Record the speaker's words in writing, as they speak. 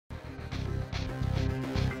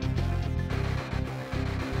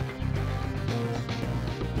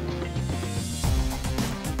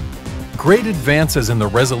Great advances in the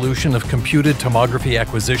resolution of computed tomography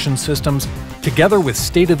acquisition systems, together with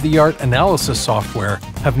state-of-the-art analysis software,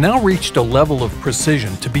 have now reached a level of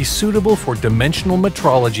precision to be suitable for dimensional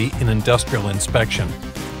metrology in industrial inspection.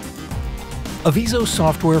 Avizo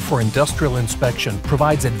Software for Industrial Inspection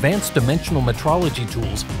provides advanced dimensional metrology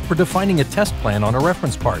tools for defining a test plan on a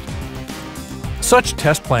reference part. Such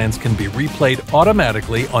test plans can be replayed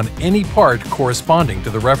automatically on any part corresponding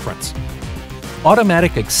to the reference.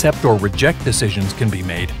 Automatic accept or reject decisions can be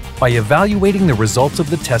made by evaluating the results of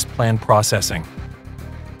the test plan processing.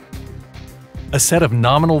 A set of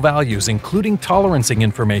nominal values, including tolerancing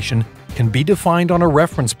information, can be defined on a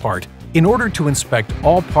reference part in order to inspect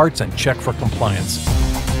all parts and check for compliance.